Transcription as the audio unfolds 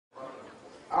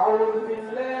أعوذ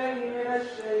بالله من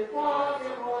الشيطان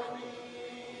الرجيم.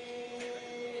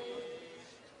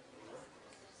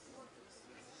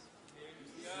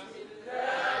 بسم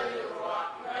الله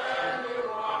الرحمن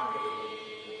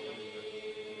الرحيم.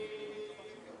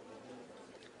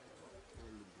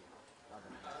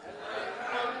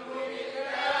 الحمد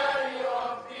لله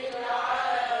رب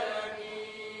العالمين.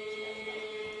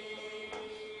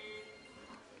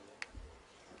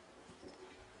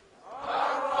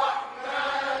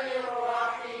 الرحمن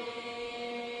الرحيم.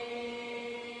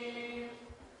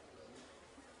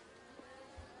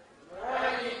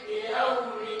 مالك يوم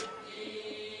الدين.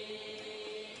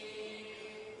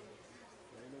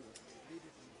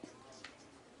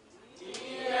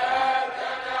 إياك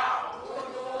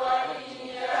نعبد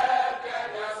وإياك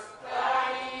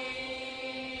نستعين.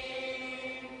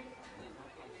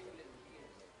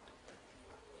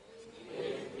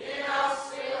 اهدنا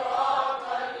الصراط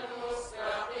المستقيم.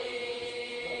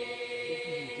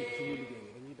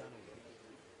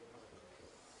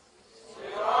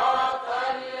 صراط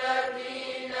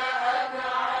الذين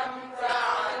أنعمت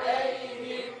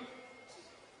عليهم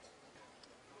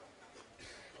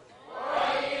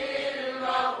غير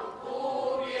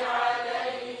المغضوب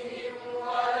عليهم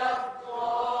ولا الضالين.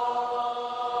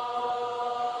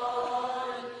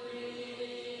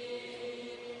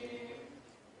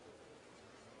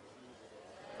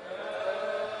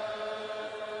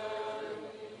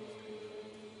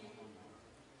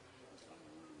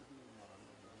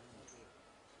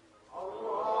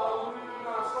 اللهم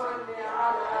صل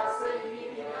على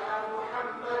سيدنا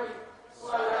محمد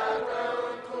صلاة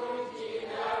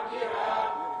تنجينا بها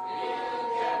من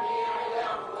جميع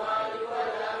الأهوال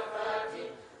والآفات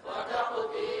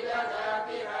وتقضي لنا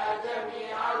بها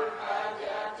جميع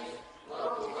الحاجات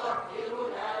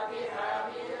وتطهرنا بها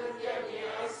من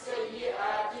جميع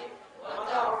السيئات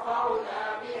وترفعنا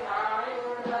بها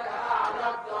عندك أعلى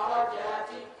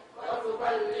الدرجات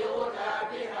وتبلغنا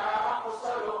بها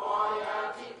أقصى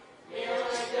الغايات من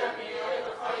جميع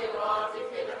الخيرات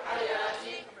في الحياة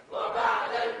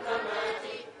وبعد الممات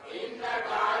إنك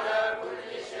على كل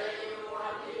شيء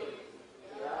قدير.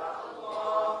 يا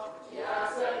الله يا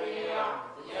سميع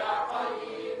يا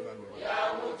قريب يا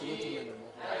مجيب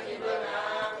أجبنا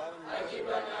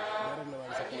أجبنا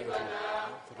أجبنا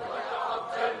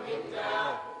وتقبل منا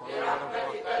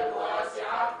برحمتك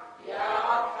الواسعة يا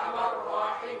أرحم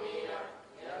الراحمين.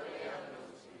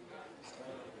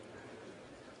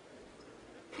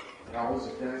 أعوذ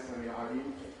بالله السميع العليم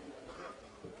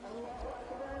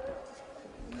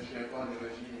من الشيطان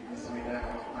الرجيم. بسم الله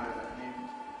الرحمن الرحيم.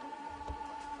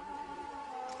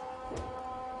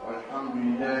 والحمد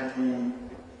لله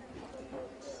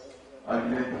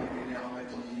الذي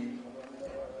بنعمته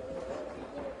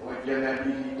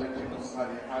وجلاله تتم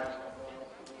الصالحات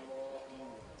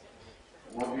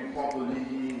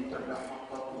وبفضله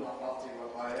تتحقق المقاصد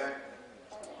والغايات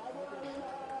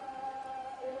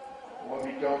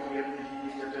وبتوفيقه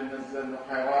تتنزل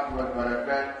الخيرات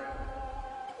والبركات.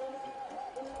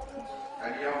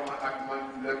 اليوم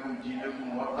أكملت لكم دينكم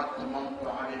وأتممت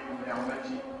عليكم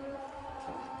نعمتي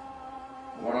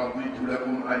ورضيت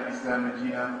لكم الإسلام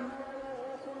دينا.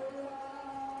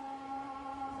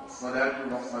 والصلاة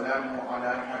والسلام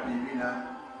على حبيبنا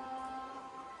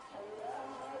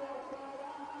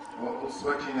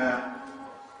وأسوتنا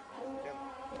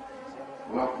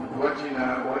وقدوتنا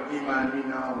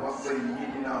وإمامنا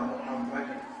وسيدنا محمد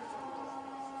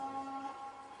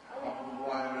عبد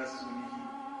الله ورسوله.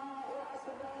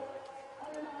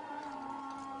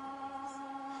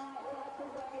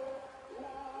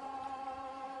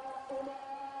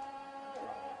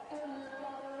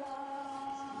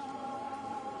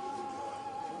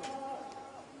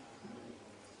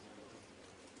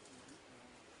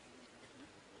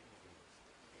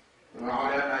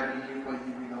 وعلى آله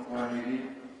الطيبين الطاهرين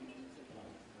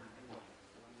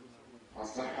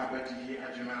وصحابته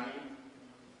أجمعين.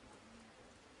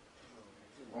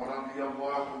 ورضي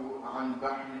الله عن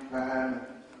بحر الفهام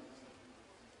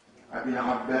أبي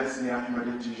العباس أحمد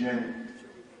التجاني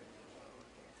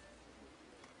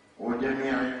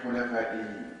وجميع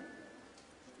خلفائه.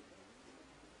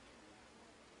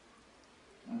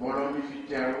 mbooloo mi fi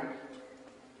teew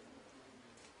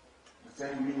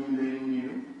sëñ bi ñu lay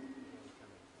nuyu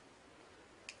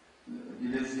di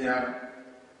la ziar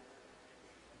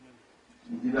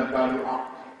di la baalu àq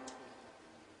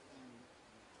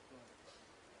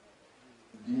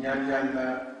di ñaan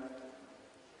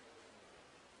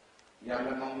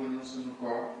yàlla nangul nu suñu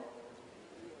koor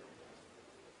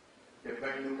te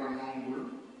bañ ñu ko nangul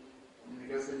ni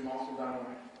ko sëñ Mansour daan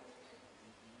wax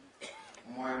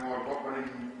mooy woor ba pare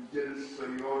ñu jël sa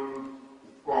yoolu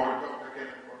koor jox ko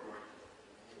kenn ko doy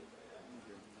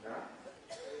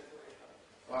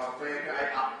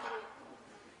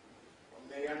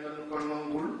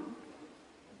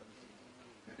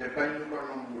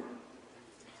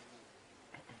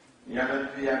yàlla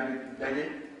fi yàgg daje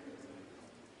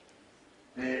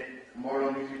te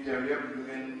mbooloo mi fi teew yëpp du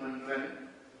ngeen mën ren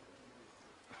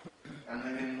am na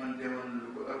ngeen mën demoon lu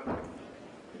ko ëpp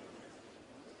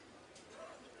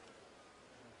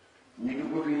ñu ngi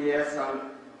bëgg yeesal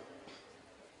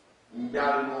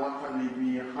njaal moo xam ne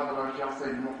bii xadra Cheikh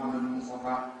Seydi Mouhamadou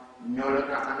Moustapha ñoo la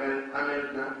ko ameel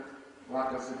ka waa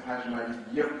kër Seydi Hadji Malick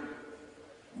yëpp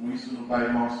muy sunu Baye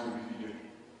Mansour bi fi jóge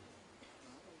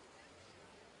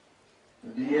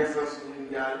di yeesal suñu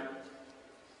njaal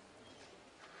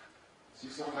si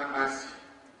soxna Asi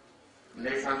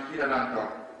ndeysaan fii la daan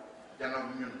toog janoog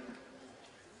ñun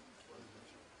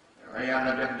waaye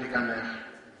yàlla def di ka neex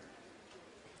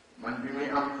man bi muy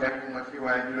am fekk nga fi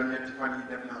waaye juróom-ñetti fan yi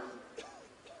dem na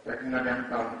fekk nga dem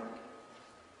taw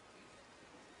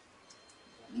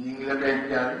ñu ngi la koy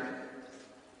jàll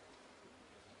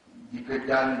di ko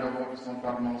jàll njabootu son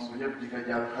Pape Mansour yëpp di ko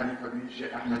jàll xalifa bi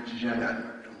Cheikh Ahmed Tidiane Al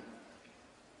Maktoum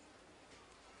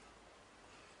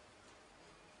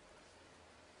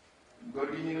góor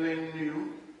gi ñu ngi leen nuyu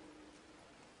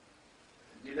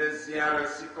di la ziyaara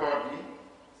si koor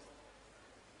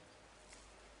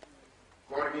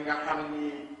gi nga xam ni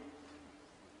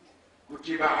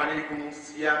kutiba alaykum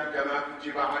siyam kama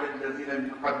kutiba ala alladina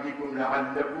min qablikum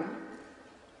laallakum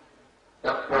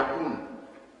tattaqun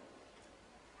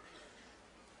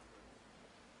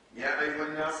ya ayuha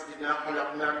nnas inna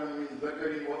xalaqnakum min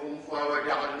dakarin wa unsa wa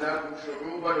jaalnakum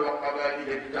shuuban wa qabaila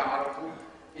litaarafu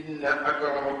inna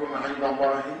akramakum inda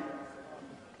allahi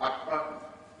atqakum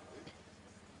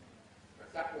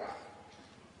taqwa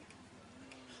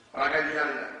ragal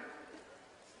yàlla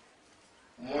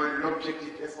mooy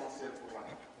l'objectif essentiel pour moi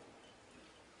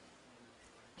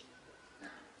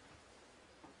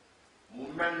mu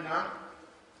mel na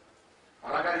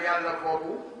ragal yàlla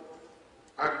boobu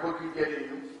ak bëgg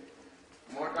jëriñu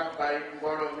moo tax bàyyi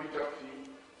mbooloo mi toog fii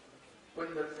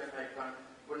pëndal seen ay fan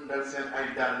pëndal seen ay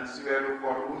dàll si weeru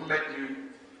koor bu metti wi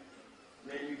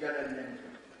mais ñu jalal leen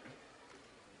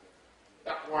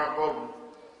taqwa boobu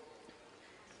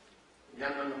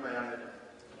yal na ñu ko yàlla def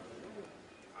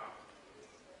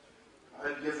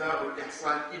al jazaa'u al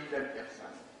ihsaan illa al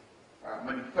ihsaan waaw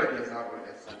man fa jazaa'u al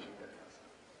ihsaan illa al ihsaan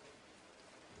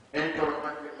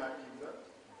interrogative affirmative la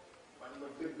man ma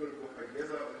dëggal ko fa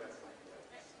jazaa'u al ihsaan illa al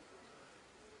ihsaan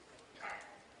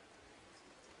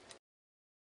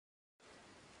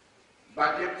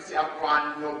baat yëpp si alquran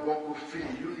ñoo bokk fii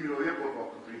yu niroo yëpp a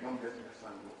bokk fii ba mu des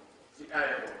ihsaan boobu si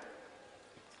aaya boobu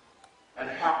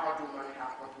alxaqatu ma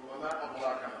alxaqatu wa ma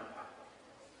adraaka ma alxaqatu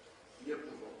yëpp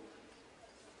bokk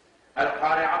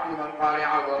القارعة ما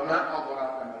القارعة وما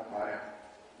أدراك ما القارعة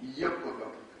يبقى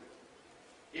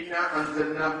إنا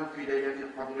أنزلناه في ليلة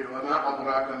القدر وما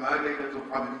أدراك ما ليلة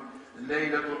القدر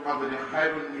ليلة القدر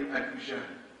خير من ألف شهر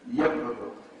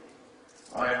يبقى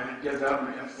ويعني الجزاء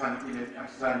الإحسان إلى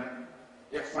الإحسان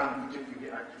إحسان بجفل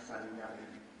الإحسان يعني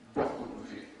بخل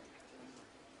فيه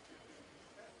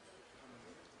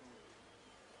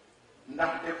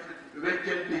ndax def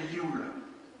weccante yiw la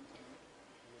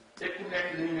te ku nekk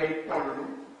ni ngay toll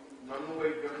noonu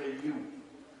ngay joxe yiw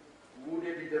wuude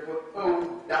bi dafa ëw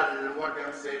dàll war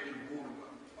dem seeti buur ba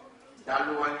dàll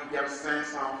waa ngi jar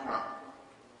 500 francs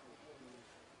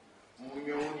mu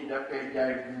ñëw ni daf koy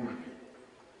jaay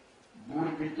buur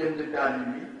bi jënd dàll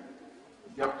bi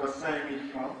jox ko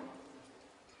 5000 francs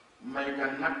may ka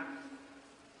nag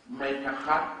may ka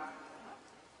xar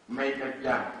may ka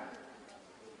jaam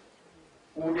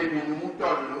uude bi ni mu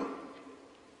toll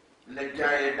la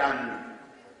jaayee dàll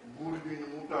buur bi ni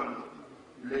mu toll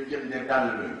la jënde dàll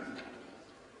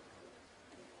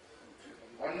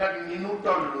kon nag ni mu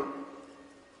toll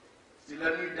si la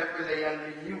ñuy defale yàlla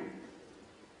yiw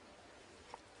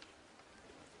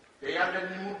te yàlla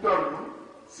ni mu toll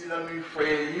si la ñuy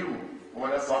faye yiw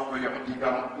wala sawfa yu'tika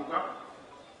rabbuka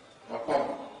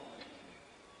fatarda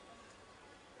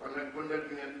kon nag bëndal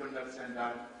bi ngeen bëndal seen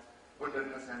daal bëndal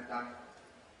na seen tànk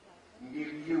ngir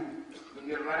yiw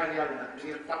ngir ragal yàlla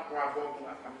ngir taqwa boobu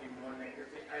nga xam ni moo nekk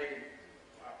ci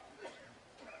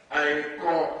ay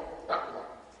koo taqwa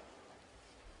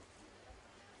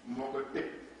moo ko tëj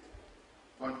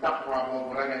kon taqwa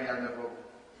boobu ragal yàlla boobu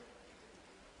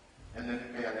yal na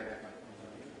ko yàlla defal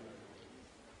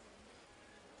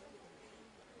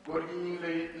góor gi ñu ngi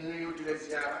lay nuyu di la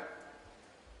ziyaara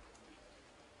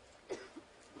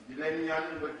di leen ñaan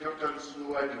nga jotal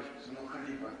suñu waajur suñu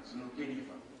xalifa suñu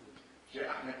kilifa Cheikh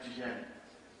Ahmed Tidiane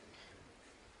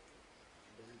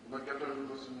nga jotal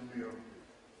ko suñu nuyoo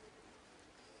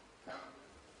waaw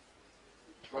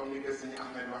comme ni ko sëñ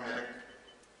Ahmed waxee rek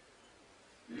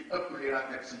li ëpp li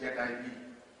rafet si jataay bi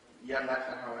yàlla ak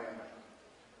taxawaayam la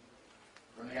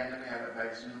kon yàlla na ko yàlla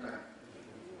bàyyi suñu kanam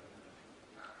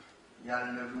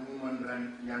yàlla na lu mu mën ren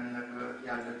yàlla na ko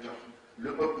yàlla jox lu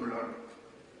ëpp loolu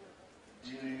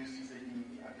di nuyu si sa ñi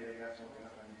ak délégation bi nga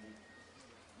xam ni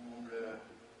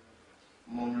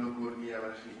moom la góor gi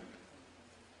yabal fii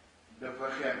dafa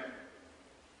xeer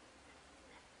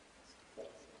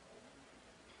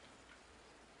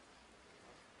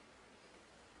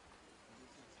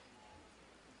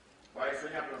waaye sa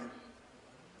ñàkkoon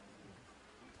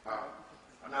waaw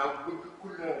xanaa bëgg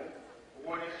couleur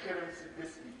wane xeram si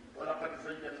bés bi wala xati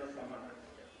sa jënd sama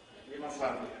li ma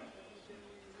sàrbi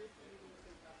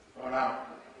voilà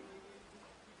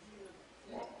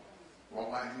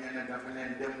waaye nee na dafa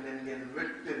leen dem leen ngeen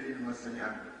wettalil ma sa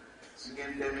ñàkk su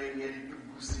ngeen demee ngeen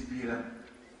dugg si biiram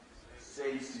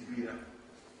sey si biiram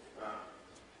waaw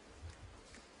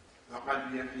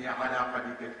faqad yafi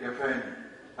alaqatika kafaani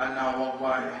ana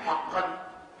wallahi xaqan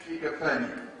fii kafaani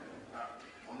waaw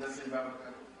moom na sëñ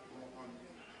Babacar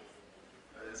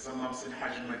sama sëñ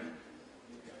Hajj Mali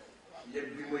yëg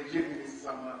bi ma yëg ni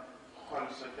sama xol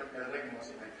sa cofeel rek moo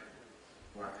si nekk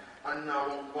waaw ana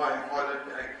wallahi xoolal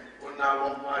rek ana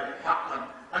wallahi xaqan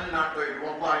ana doy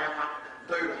wallahi xaq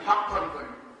doyul xaqan doy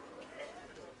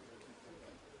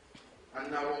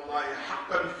ana wallahi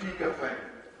xaqan fii kafaani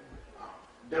waaw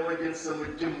dama jël sama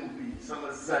jëmm bi sama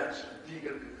zaaj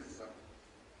diigal ko sax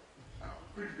waaw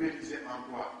pulvériser en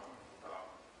toi waaw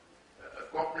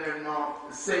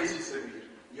complètement sey si sa biir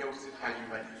yow si Xaaji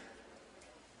Mali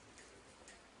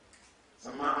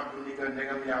sama Abdou ni que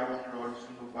ndegam yaa wax loolu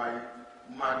suñu bàyyi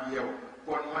maag yow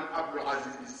kon man Abdou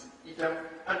Aziz itam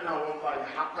anna wallahi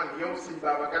xaqan yow sëñ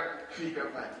Babacar fii ka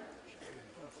fay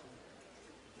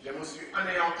je me suis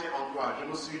anéanti en toi je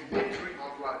me suis détruit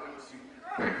en toi je me suis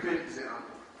pulvérisé en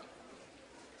toi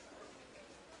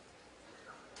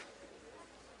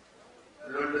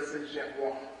loolu la sëñ Cheikh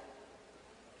wax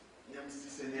ñoom si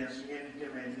se neen su ngeen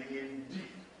demee na ngeen di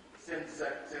seen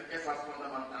essence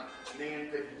fondamentale na ngeen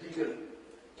ko digal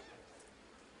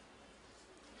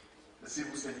si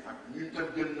bu sëñ ak ñun tam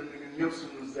jël nañu ñun ñëpp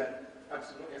suñu zet ak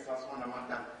suñu essence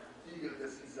fondamentale digal ko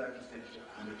si zet du sëñ Cheikh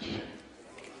Ahmed Cheikh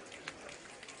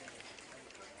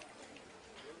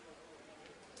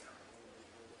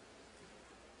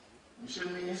monsieur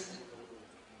le ministre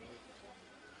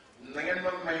na ngeen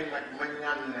ma may nag ma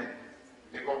ñaan leen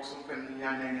te kooku su fekkee ni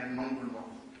ñaanee ngeen nangul ma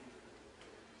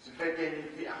su fekkee ni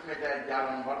fii Ahmed Aïda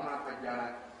jaaroon war naa fa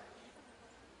jaaraat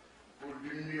pour di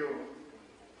nuyoo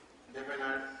defe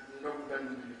naa ndogu benn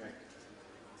du fi fekk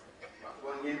waaw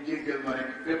kon ngeen jéggal ma rek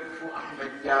fépp fu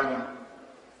Ahmed jaaroon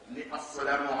ni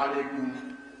asalaamualeykum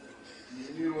ni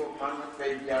nuyoo man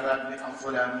fay jaaraat ni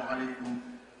asalaamualeykum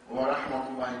wa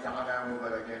rahmatullahi taala wa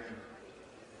barakatuh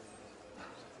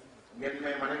ngeen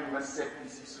may ma rek ma seet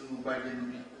si sunu bàjjen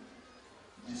bi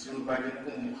di sunu bàjjen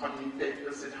mu xam ni tey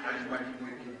la seen Xaaji Mali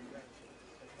mooy kii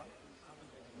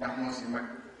ndax moo si mag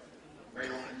may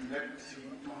wax ni nag si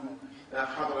turu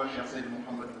xadra Cheikh Seydi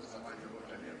Mouhamed Moustapha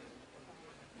Diop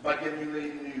bàjjen ñu ngi lay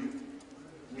nuyu ñu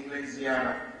ngi lay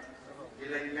ziyaara di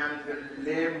la ñaan nga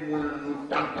leemul nu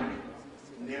tànt bi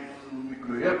leemul nu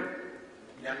micro yëpp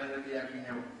yàlla nga fi yàgg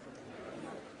ñëw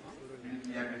ñu fi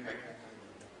yàgg fekk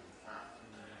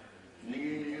ñu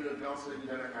ngi nuyu le grand sëriñ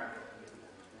de Dakar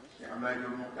te Abdoulaye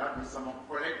Diop Mokhtar di sama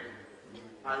collègue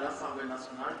à l'Assemblée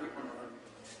nationale di honorable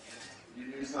di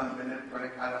nuyu sama beneen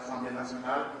collègue à l'Assemblée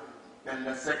nationale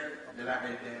Penda Seck de la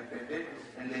AIDMPD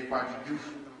et les partis Diouf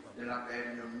de la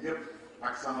PR ñoom ñëpp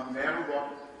ak sama maire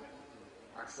bopp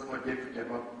ak sama député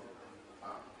bopp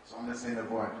waaw soxna Seyna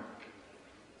Boye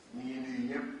ñu ngi nuyu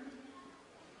ñëpp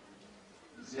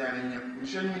ziare ñëpp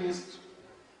monsieur le ministre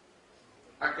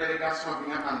ak délégation bi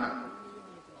nga àndal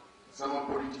sama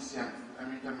politicien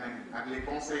Aminata Mbengue ak les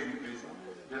conseils du président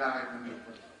de la République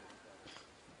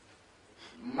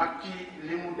Macky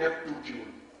li mu def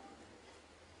tuutiwul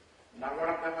ndax war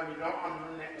a dafa ni loo am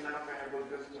lu nekk na la fexe ba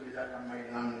gëstu li daal may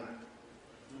lan la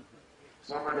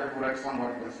soo ko defu rek sa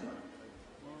ngor des na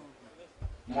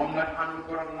moom nag ànd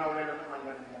borom nawle dafa ànd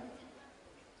ak moom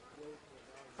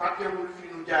fàttewul fi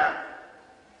nu jaar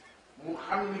mu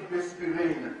xam ni bés bi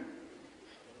rëy na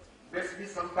bés bi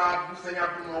sa baat bu sa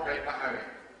ñàpp moo koy taxawee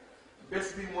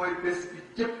bés bi mooy bés bi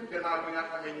jëpp gannaaw bi nga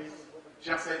xamee ni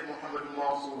Cheikh Seydi Mouhamed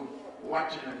Mansour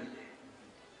wàcc na liggéey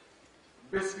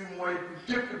bés bi mooy bu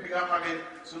jëpp bi nga xamee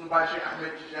suñu baay Cheikh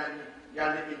Ahmed Tidiane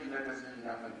yàlla indi na ko si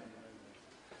xilaafam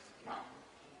waaw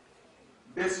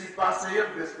bés yi passé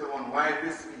yëpp bés la woon waaye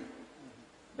bés bi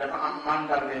dafa am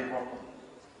mandargay boppam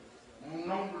mu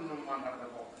nongul nu mandarga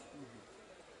bopp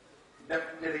def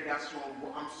délégation bu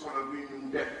am solo bi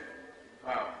ñu def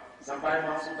waaw sa bàyyi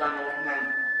maa su daan wax naan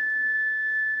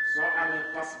soo amee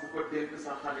fas bu ko dénk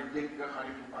sa xarit dénk nga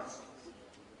xaritu fas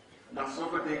ndax soo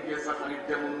ko dénkee sa xarit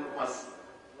te mënul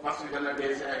fas wi dana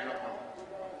dee si ay loxoom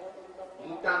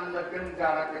mu tànn na gën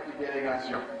gaarate ci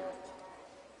délégation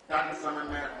tànn sama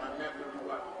maire man maire de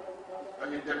Louga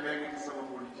tamit dem ngi ci sama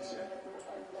politicien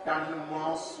tànn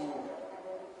Mansour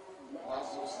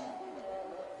si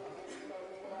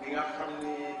bi nga xam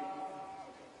ni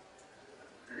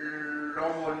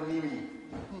l'homonymie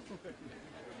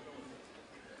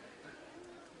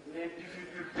les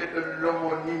difficultés de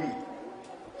l'homonymie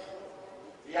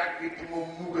yàgg ci moom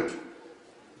mugal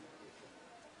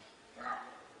waaw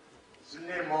su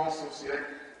ne Mansour si rek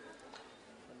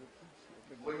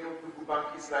ba ñëw dugg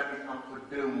banque islamique entre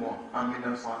 2 mois en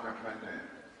 1981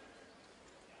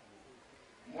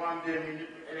 mu am 2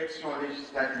 minutes élection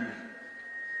législative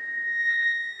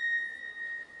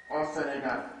au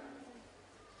Sénégal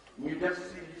ñu def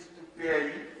si liste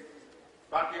PAI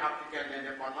parti africain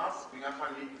d'indépendance bi nga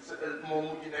xam ni moo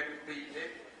mujj nekk PIT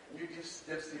ñu gis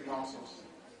def si Mansour si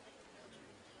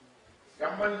nga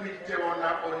man milité woon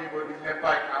naa au niveau du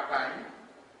MEPAI APAI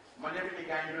ma def ni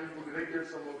gars yi doon bëgg rek jël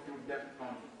sama tur def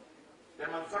noonu te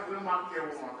man sax remarqué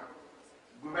wu ma ko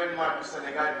gouvernement du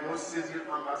Sénégal ñoo saisir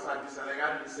ambassade du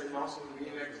Sénégal ni sëñ Mansour mi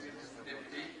ngi nekk si liste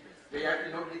député te y a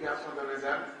une obligation de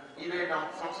réserve il est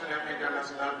donc fonctionnaire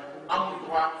international amul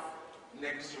droit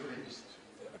nekk sur les listes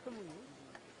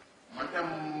man tam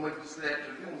ma gis lettre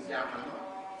bi mu jaaxal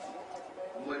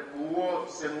ma woo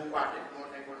seen parti moo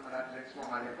nekkoon à la direction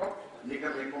à l'époque ni nga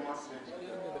may commencé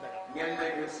ngeen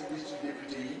nekk si liste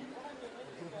député yi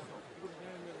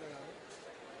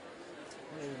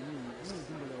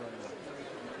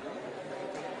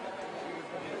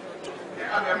te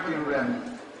avertiru leen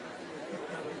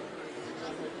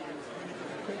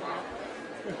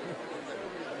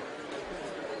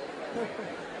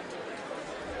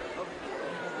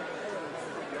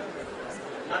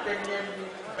naka ngeen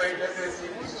fay defee si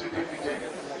liste député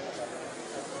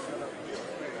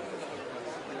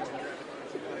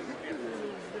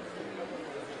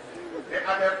te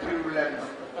avertiru leen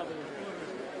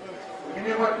ñu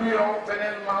ni ma du yow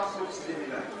beneen Mansour si ni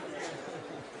la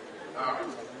waaw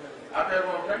affaire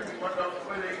boobu rek bi ma toog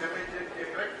ba léegi damay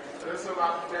jékki-jékki rek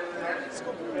recevoir benn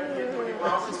lettre benn mu ni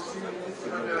Mansour si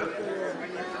ministre de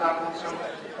la fonction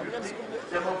publique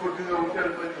dama bëgg nga wutal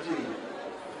ma liggéey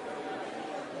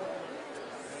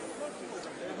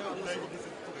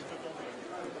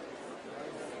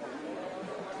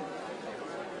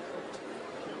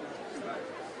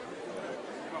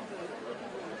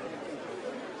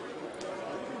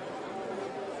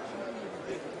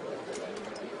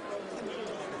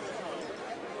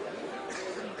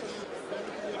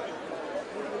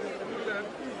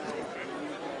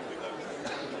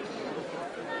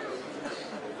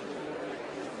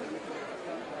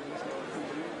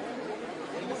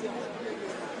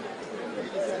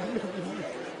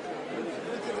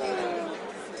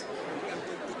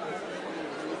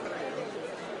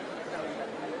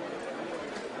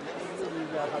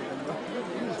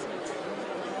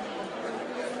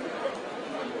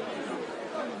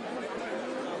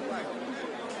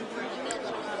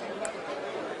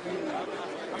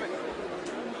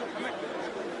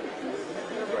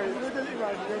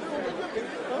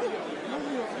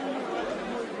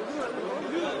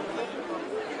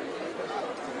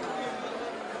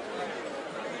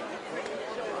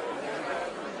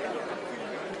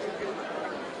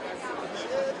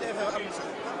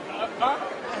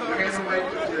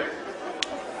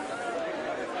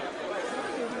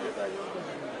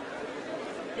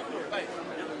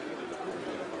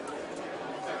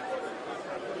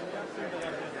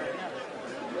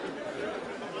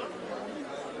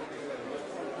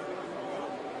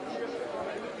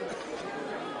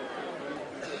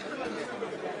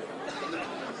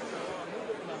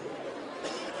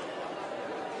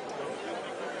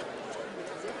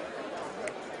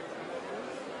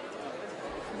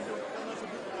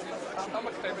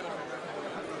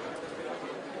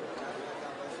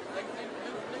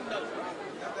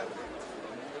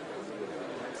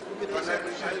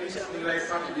ñu lay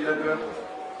sant di la gërëm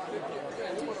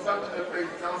sant le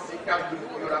président si kàddu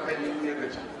yu rafet yi ñu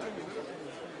yëkkati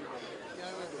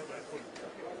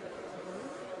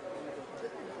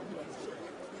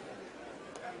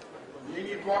ñi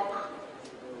ngi bokk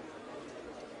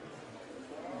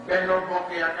Benno Bokk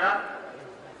Yaakaar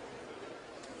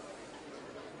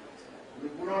nous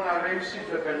voulons la réussite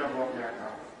de Benno Bokk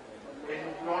Yaakaar et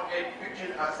nous voulons être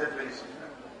utiles à cette réussite.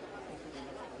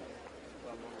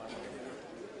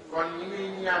 kon ñi ngi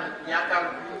ñaan yaakaar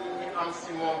bi ñu am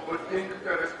si moom ba dénk ko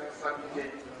responsabilité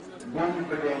boo ñu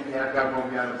ko dénk yaakaar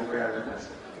boobu yàlla bu ko yàlla tas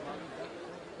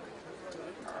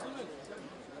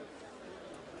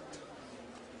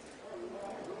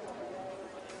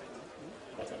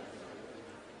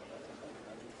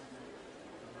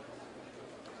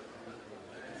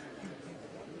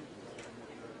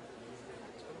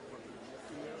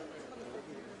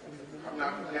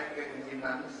nag nekk ñi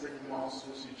naan sëñ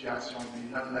Mansour situation bi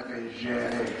nan la koy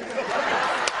gérer.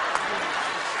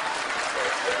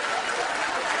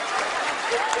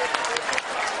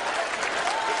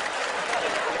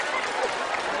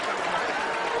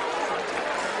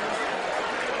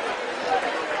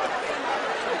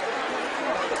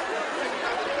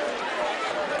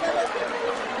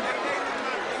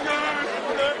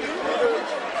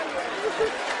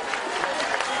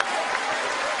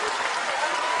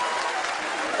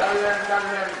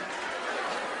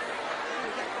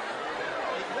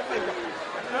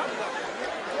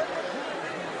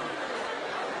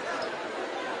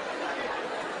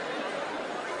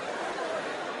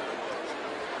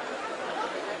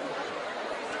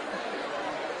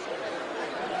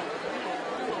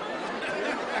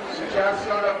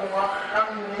 Situation la bu ma xam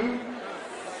ni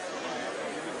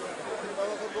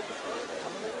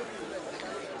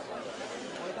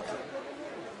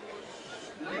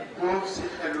li boobu si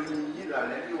xelu nit ñi laa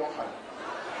leen di waxal.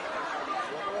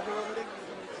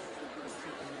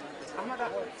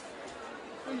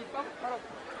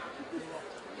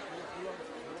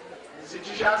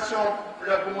 Situation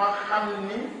la bu ma xam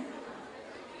ni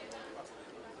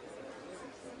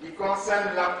qui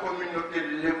concerne la communauté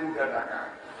lébou de Dakar.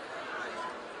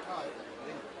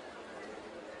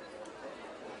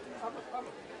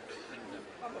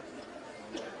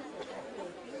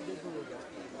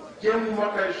 Jéemuma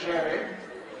ko gérer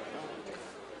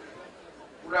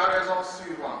pour la raison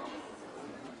suivante.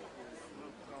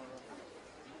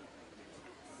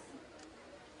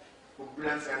 Pour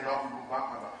bien seen nopp bu baax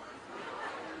a baax.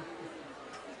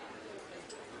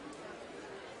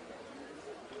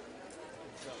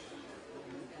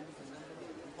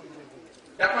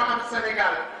 dafa am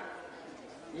Sénégal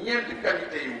ñeenti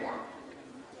qualité yu moom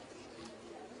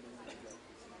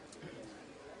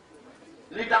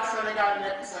li tax Sénégal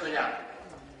nekk Sénégal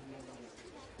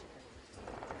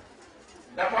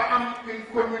dafa am une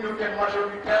communauté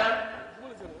majoritaire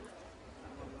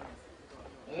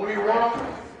muy wolof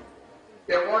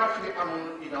te wolof yi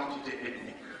amul identité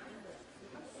ethnique.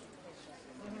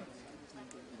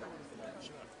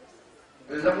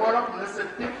 Le wolof ne se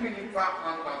définit pas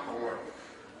en tant que wolof.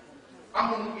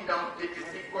 Amul identité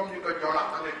ethnique comme ni ko Joola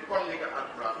amee comme ni ko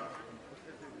Alpulaar.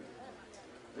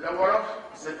 Le wolof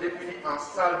se définit en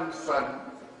Saalum Saalum,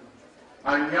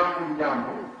 en Njambur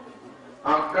Njambur,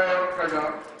 en Kayor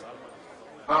Kayor,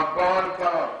 en Bawol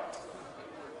Bawol,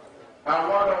 en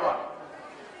Walo Walo.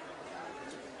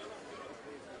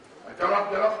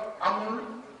 Jolof Jolof amul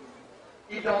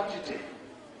identité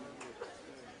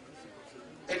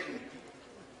ethnique.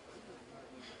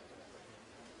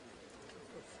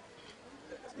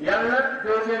 Yàlla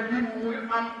deuxième bi muy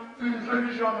am une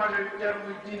religion majoritaire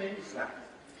muy diine islam.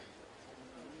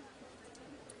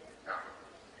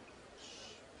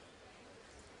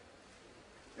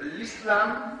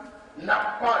 L'islam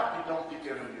n'a pas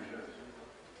d'identité religieuse.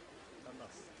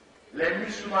 Les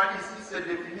musulmans ici se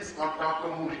définissent en tant que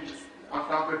mouride, en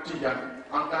tant que tidiane,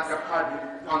 en tant que khadir,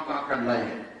 en tant que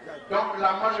laïc. Donc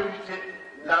la majorité,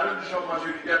 la religion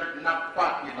majoritaire n'a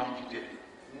pas d'identité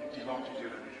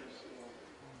religieuse.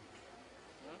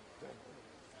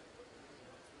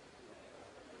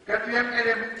 Quatrième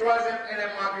élément, troisième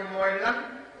élément bi mooy lan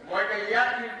mooy que y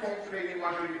a une confrérie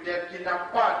majoritaire qui n'a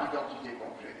pas d'identité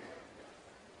confrérie.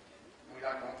 Muy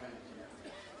la confrérie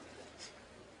tidiane.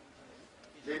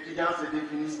 Les Tidianes se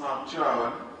définissent en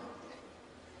Tivaouane,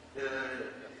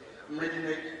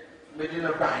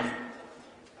 Médina Baye,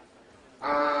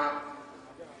 en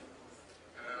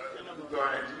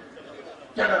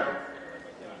Thiénaba,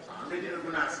 Médina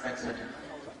Gounass, etc.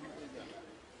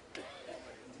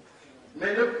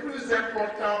 Mais le plus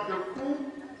important de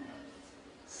tout,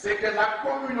 c'est que la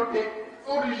communauté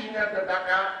originaire de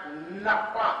Dakar n'a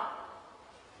pas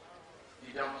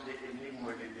d'identité ethnique,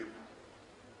 moi les Lébou.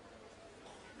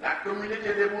 La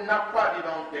communauté Lébou n'a pas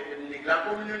d'identité ethnique. La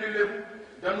communauté Lébou,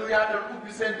 dañu yaatal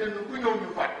ubbi seen dënn ku ñëw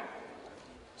ñu fat.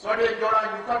 Soo dee Joola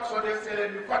ñu fat, soo dee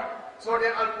Séeréer ñu fat, soo dee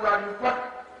Alpulaar ñu fat.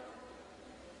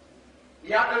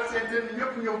 Yaatal seen dënn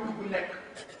ñëpp ñëw dugg nekk.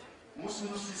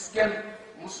 Musuñu sis kenn.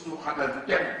 Musuñu xatal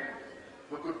kenn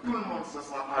pour que tout le monde se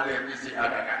sent à l'aise ici à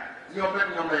Dakar ñoom rek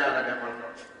ñoom la yàlla defal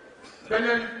lool.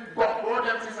 beneen gox boo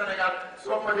dem ci Sénégal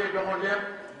soo fa dee doxalee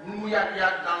nu mu yàgg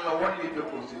dans la wan li de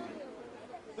procédure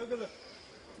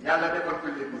yàlla defal ko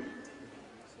lépp.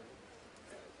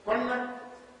 kon nag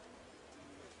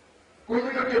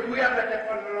communauté bu yàlla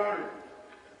defal loolu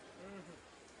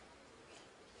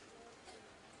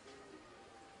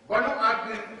ba nu àgg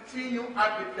fii ñu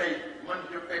àgg tey man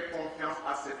je fais confiance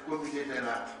à cette communauté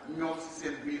là ñoom si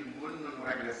seen biir mën nañu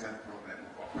régler seen problème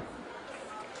bopp.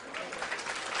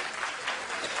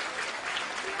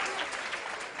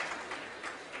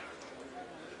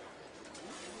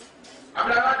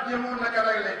 Abdoulaye Wade jéemoon naka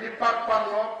réglé di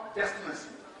parloo des na si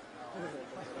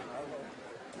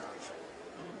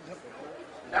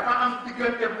dafa am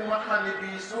diggante bu nga xam ne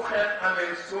bii su xeex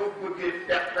amee soo bëggee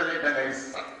teqale da ngay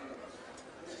sax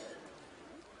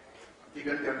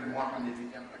diggante bi moo xam ne bii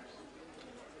ñam ak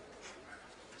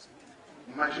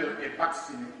majeur et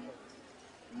vacciné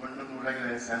mën nañu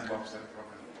régler seen bopp seen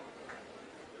problème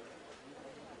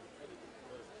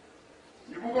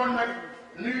ñu bëggoon nag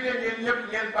nuyu leen yéen ñëpp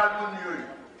ngeen baal ma nuyoo yi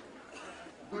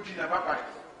guddi na ba pare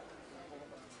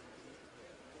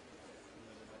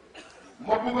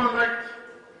ma bëggoon rek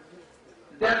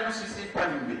dellu si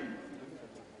thème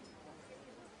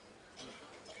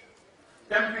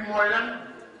bi mooy lan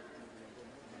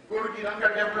góor gi da nga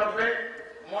développé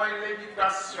mooy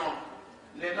l'éducation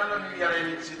ne nan la ñuy yaree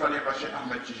nit si tariqa Cheikh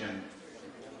Ahmed Tidiane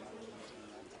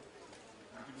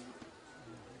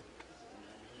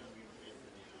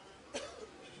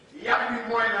yar bi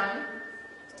mooy lan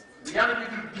yar bi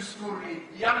du discours yi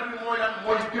yar bi mooy lan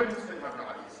mooy jëm seen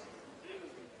matérialisme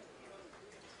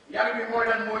yar bi mooy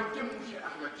lan mooy jëm Cheikh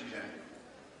Ahmed Tidiane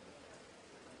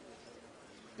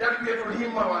tarbiyatul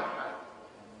himma wal haal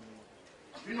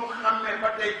bi ñu xàmmee ba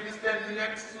tey gis leen ñu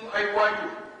nekk suñu ay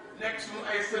waajur nekk suñu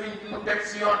ay sëriñ bi ñu teg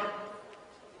si yoon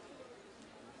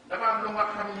dafa am lu nga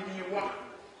xam ni nii wax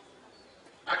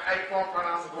ak ay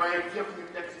conférence waaye jëf ñu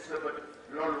teg si sa bët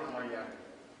loolu mooy yar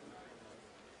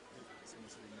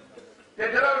te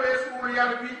dara weesuwul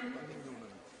yar bi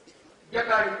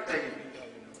jataayu tey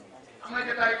am na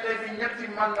jataayu tey bi ñetti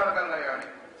mandarga la yore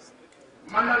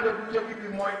mandarga bu njëkk bi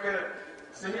mooy que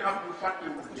sëñ Abdou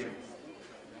fàttewul démb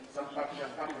sam Pape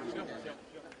Cheikh fàttewul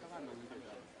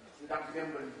ndax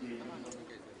démb la liggéey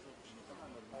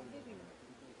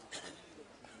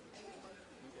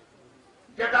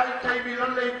jataayu tey bi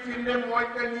lan lay firnde mooy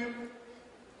que ni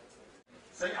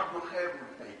sëñ Abdou xeebul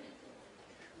tey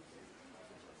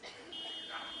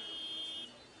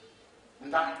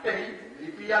ndax tey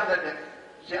li fi yàlla def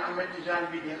Cheikh Ahmed Tidiane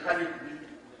bi di xarit bi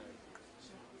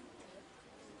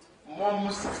moom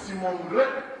mu sax si moom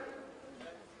rek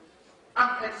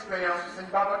am expérience su sëñ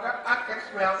Babacar ak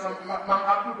expérience am maam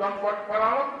Abdou doon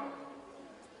porte-parole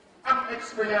am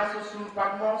expérience su suñu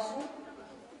Pape Mansour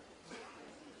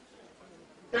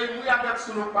tey mu yàgg ak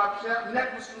suñu Pape Cheikh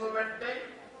nekk suñu wet tey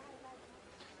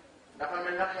dafa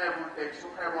mel na xeebul tey su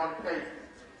xeeboon tey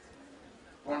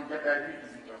kon jataay bi du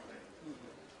fi toog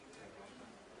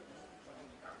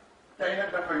tey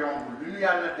nag dafa yombul lu ñu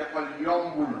yàlla defal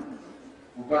yombul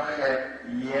bu ba xeeb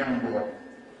yemboo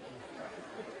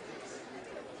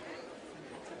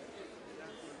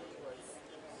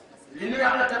li ñu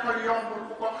yàlla defal yombul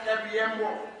bu ko xeeb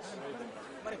yemboo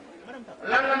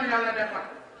lan la ñu yàlla defal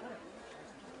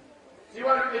ci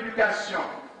wàllu éducation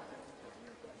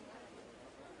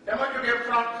dama jógee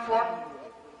Francfort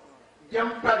jëm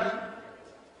Paris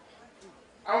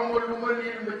aw ma lu ma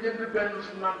lire ma jënd benn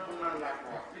journal bu naan laa ko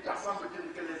wax li tax sax ma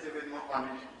jënd que les événements en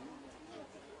Égypte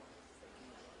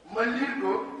ma lire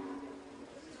ko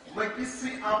ma gis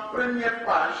si en première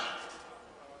page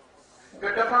que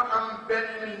dafa am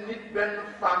benn nit benn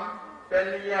femme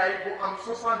benn yaay bu am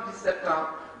 77 ans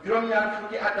juróom-ñaar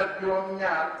fukki at ak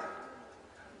juróom-ñaar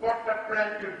porte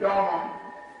plainte doomam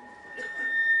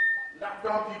ndax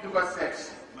doom bi du ko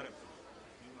sexe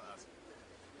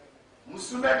mu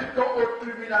soumettre ko au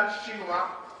tribunal chinois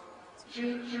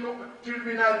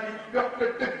tribunal bi jox ko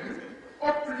dëgg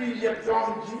obligé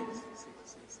doom ji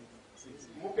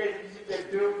mu koy visiter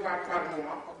 2 fois par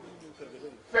mois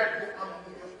fekk bu am mu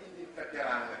ñëw indi ko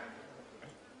teraanga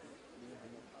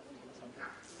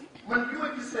man bi ma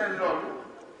gisee loolu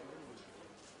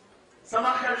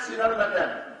sama xel si lan la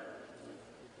dem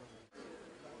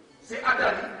si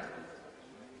Adali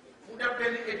mu def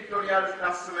benn éditorial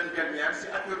la semaine dernière si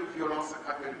affaire violence ak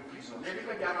affaire prison mais li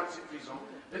ko jaaxal si prison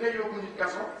da ngay yóbbu nit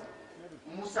kaso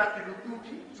mu sàcc lu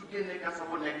tuuti su génnee kaso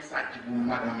bu nekk sàcc bu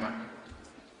mag a mag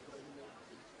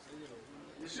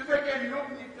su fekkee ni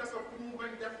yóbbu nit kaso pour mu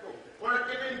bañ def ko wala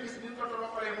keneen gis ni ko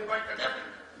toroxalee mu bañ ko def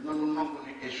nanu nangu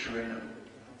ni échoué na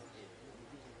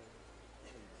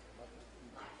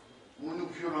mënu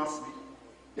violence bi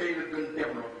tey la gën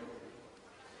développé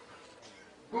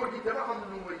góor gi dafa am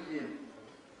lu ma yéen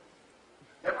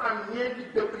dafa am ñeenti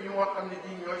dëkk yu nga xam ne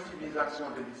bii ñooy civilisation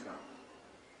de l'islam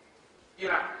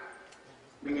Irak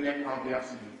mi ngi nekk en guerre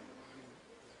civile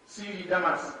Syrie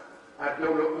Damas ak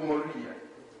dawla Umayya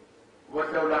wa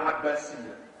dawla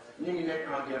Abbasiya ñu ngi nekk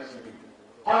en guerre civile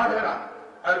Qahira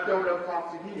ak dawla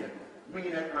Fatimiyya mi ngi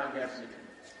nekk en guerre civile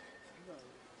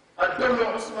ak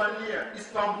dawla Osmaniya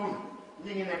Istanbul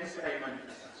ñi ngi nekk si ay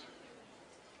manifestation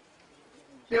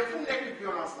te fu nekk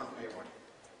violence na koy wane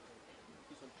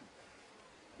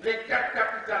les 4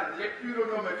 les plus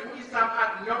renommés fu islam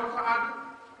ak ñoo fa àgg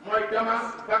mooy Damas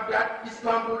Bagdad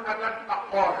Istanbul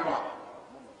ak Orient.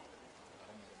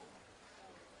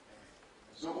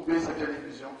 soo ubbee sa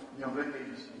télévision ñoom rek ngay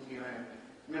gis ñu ngi reyante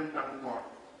même temps koor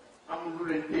amul lu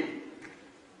leen téye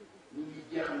ñu ngi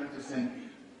jeexalante seen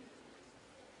biir.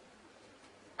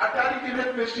 ataali di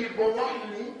réfléchir boo wax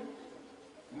ni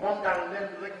moom daal leen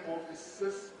rek moo fi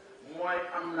sës mooy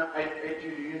am na ay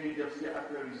études yu ñuy def si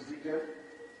affaire yu zikr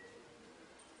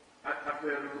ak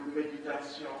affaire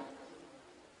méditation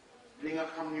li nga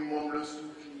xam ni moom la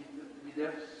suufi di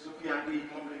def suufiyanke yi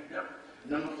moom lañ def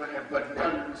nanu fexe ba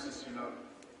dallu si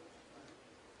loolu.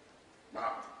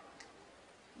 waaw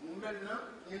mu mel na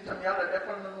ñun tam yàlla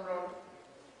defal nañu loolu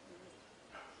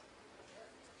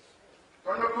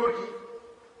kon na góor gi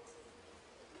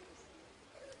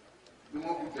du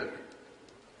ma guddal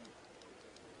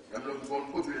dama la bëggoon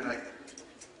ubbi rek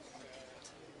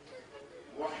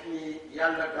wax ni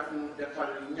yàlla daf ñu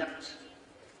defal ñett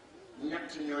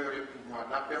ñoo yore pouvoir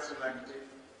la personnalité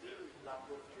la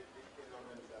propriété et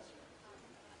l'organisation.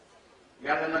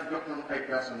 yàlla nag jox nañu ay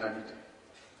personnalité.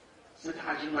 Seydi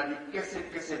Hadji Malick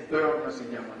kese doyoon na si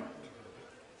jamono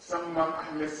sama maam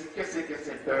Ahmed si kese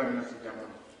doyoon na si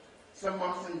jamono sama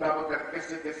maam Sëñ Babacar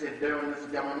kese doyoon na si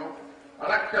jamono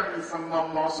rakkam yi sama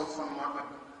maam Mansour sama maam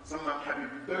Abdou sama maam Habib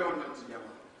doyoon na si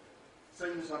jamono sëñ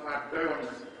Moustapha doyoon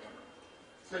na si jamono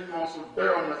sëñ Mansour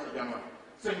doyoon na si jamono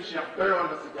sëñ Cheikh doyoon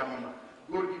na si jamono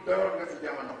góor gi doyoon na si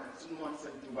jamono suñu maam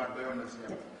Sëñ Touba doyoon na si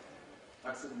jamono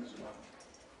ak sëñ Moustapha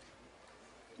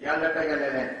yàlla dagale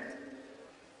leen.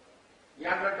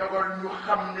 yàlla dogal ñu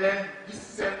xam leen gis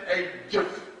seen ay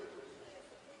jëf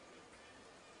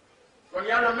kon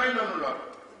yàlla may nañu lool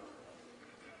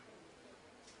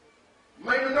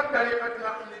may nu nag tariqa bi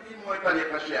nga xam ne bii mooy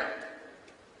tariqa cheikh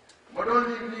ma doon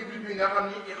livre bi nga xam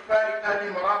ni ixfaari ahli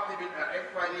maratib al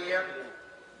irfaniya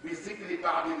bi zikri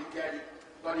baadi rijali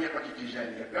tariqati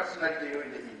tijaniya personnalité yooyu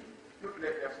la indi toutes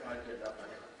les personnalités de la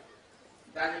tariqa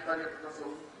daañu tariqa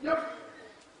tasawuf yëpp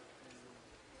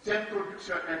seen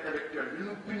production intellectuelle li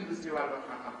ñu bind si wàllu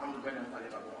xam-xam amul beneen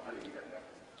tariqa boo xale yi def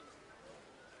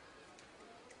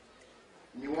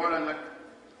ñu wala nag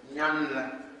ñaan la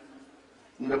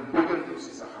nga bëggal ñu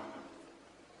si sa xam-xam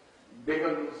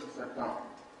bëggal ñu si sa temps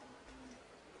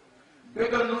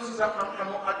bëggal ñu si sa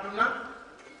xam-xamu adduna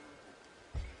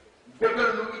bëggal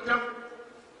ñu itam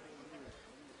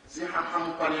si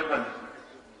xam-xamu tariqa bi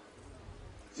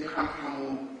si xam-xamu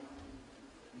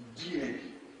diine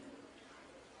bi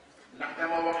ndax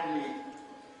dama wax ni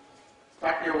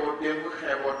fàttewoo démb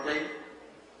xeeboo tey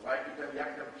waaye itam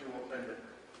yàkkam ci woo ëllëg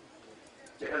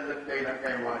te ëllëg tey la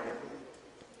kay waajal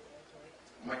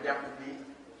ma jàpp ni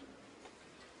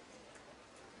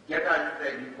jataayu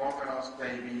tey bi conférence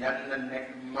tey bi yàlla na nekk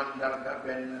mandarga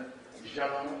benn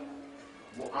jalon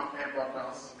bu am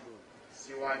importance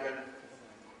si waajal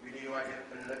bi ñuy waajal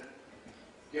ëllëg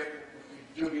képp ku fi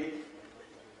jógee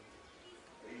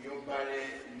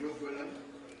yóbbalam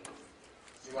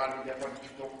si wàllu defar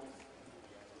jikko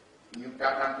ñu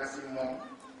tàggante si moom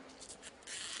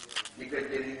di ko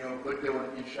jëriñoo ba déwén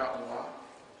incha allah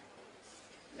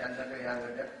yal na ko yàlla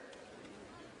def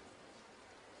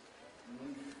ñu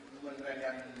mën ren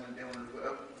yàlla ñu mën déwén lu ko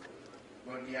ëpp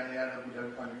bon yàlla yàlla guddal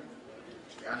fan yi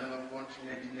yàlla nga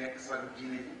continuer di nekk sagu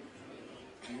diine bi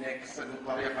di nekk sagu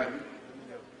tariqa bi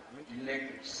di nekk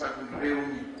sagu réew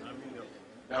mi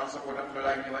dans sa ko daf la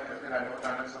laaj ñëwaat est-ce que daal di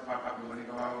waxtaan ak sa papa bi ma ni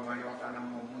ko waaw ma ngi waxtaan ak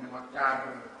moom mu ne ma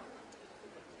cadre waaw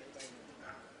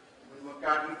mu ne ma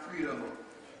cadre puits la moom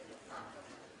waaw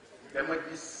dama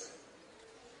gis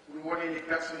pour wane ni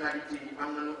personnalité yi am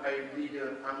nañu ay leader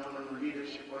amoon nañu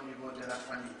leadership au niveau de la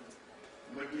famille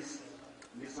ma gis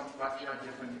ni sama papa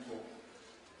jëfandikoo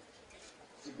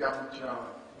si gàmmu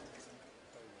Tiwaawan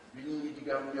bi ñu ngi di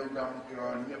gàmmu ñëw gàmmu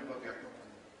Tiwaawan ñëpp a fekk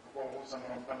kooku sama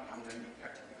morom tam xam nga ni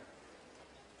fekk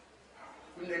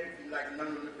ku nekk di laaj nan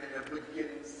la fexe ba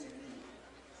génn si lii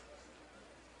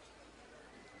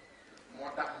moo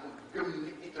tax mu gëm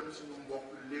ni itam suñu mbokk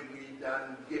léegi yi daan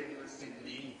génn si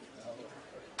lii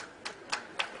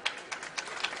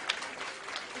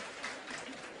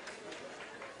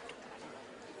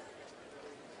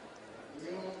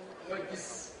ñu ma gis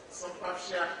sama Pape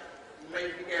Cheikh may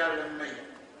bi nga yàlla may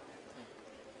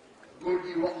góor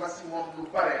gi wax ma si moom lu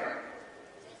bare ba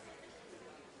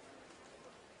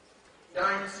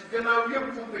daañu si gannaaw yëpp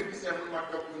fu mu koy gisee mun ma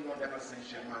toog ñu moo defal seen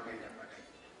Cheikh maa koy def ba tey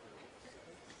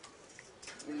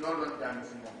ñun loolu lañ daan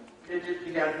si moom déedéet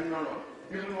filiale bi noonu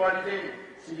bisul waalidayni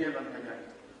si yéen lañ ko jaay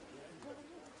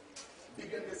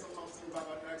diggante sa maam si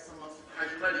Babacar ak sa maam si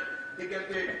Hadj Malick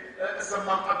diggante sa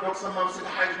maam Abdou ak sa maam si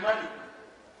Hadj Malick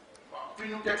waaw fi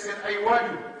ñu teg seen ay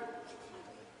waajur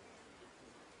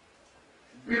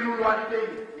birul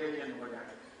waalidayni yéen yéen ko jàng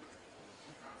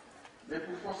mais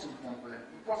pour force ñu fonk leen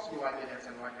pour force ñu wàcce leen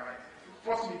seen wàccuwaay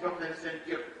pour force ñu jox leen seen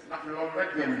kër ndax loolu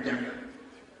rek ngeen Djamil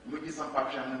mu gis sama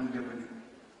Pape Cheikh na mu jëfandiku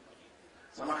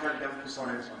sama xel dem fu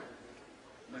sore sore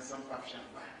mais sama Pape Cheikh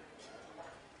baax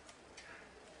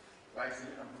waaye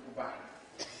sëñ Abdou bu baax la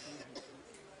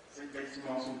sëñ Bay Si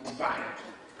Mansour bu baax la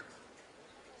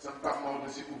sa Pape Maodo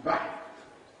Si bu baax la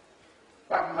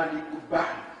Pape Malick bu baax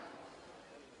la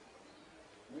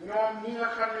ñoom ñi nga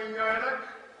xam ne ñooy rek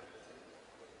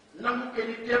nangu ke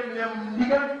ni teeb ne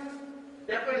ndigal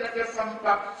dafay la ke sam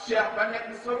Pape Cheikh ba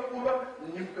nekk sa ruba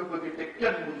ni mu ko bëgg te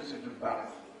kenn mënu si jur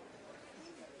baax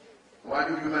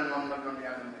waajur yu mel noonu la doon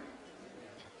yàlla ne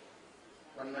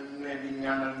kon nag ñu leen di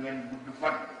ñaanal ngeen gudd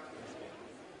fan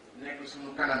nekk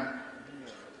suñu kanam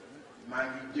maa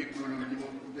ngi jéggalu li ma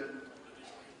guddal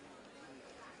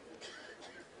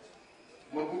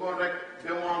ma bëggoon rek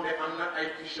demander am na ay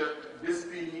t-shirt bés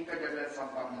bii ñi ngi ko jagleel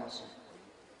sama Pape Mansour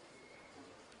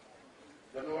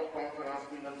dañu wax conférence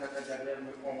bi nan nga ko jagleel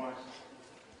muy hommage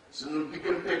suñu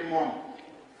digganteeg moom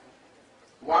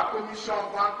waa commission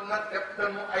vente nag def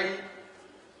nañu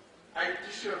ay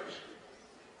t-shirt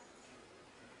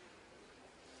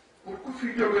pour ku fi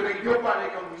jóge rek yóbbaale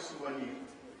ko muy souvenir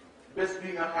bés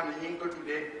bi nga xam ne ñi ngi ko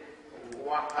tuddee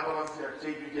waa anniversaire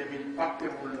Seydou Djamil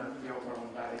fàttewul la yow borom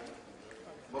daara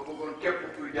ba bëggoon képp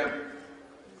kuy dem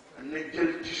na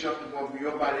jël t-shirt boobu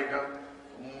yóbbaale ko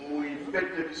muy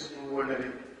fedd bi suñu wóolare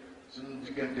suñu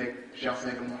digganteeg Cheikh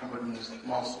Seydou Mouhamadou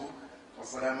Mansour.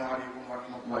 Assalaamu aleykum wa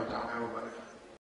rahmatullahi taala wa barakatu.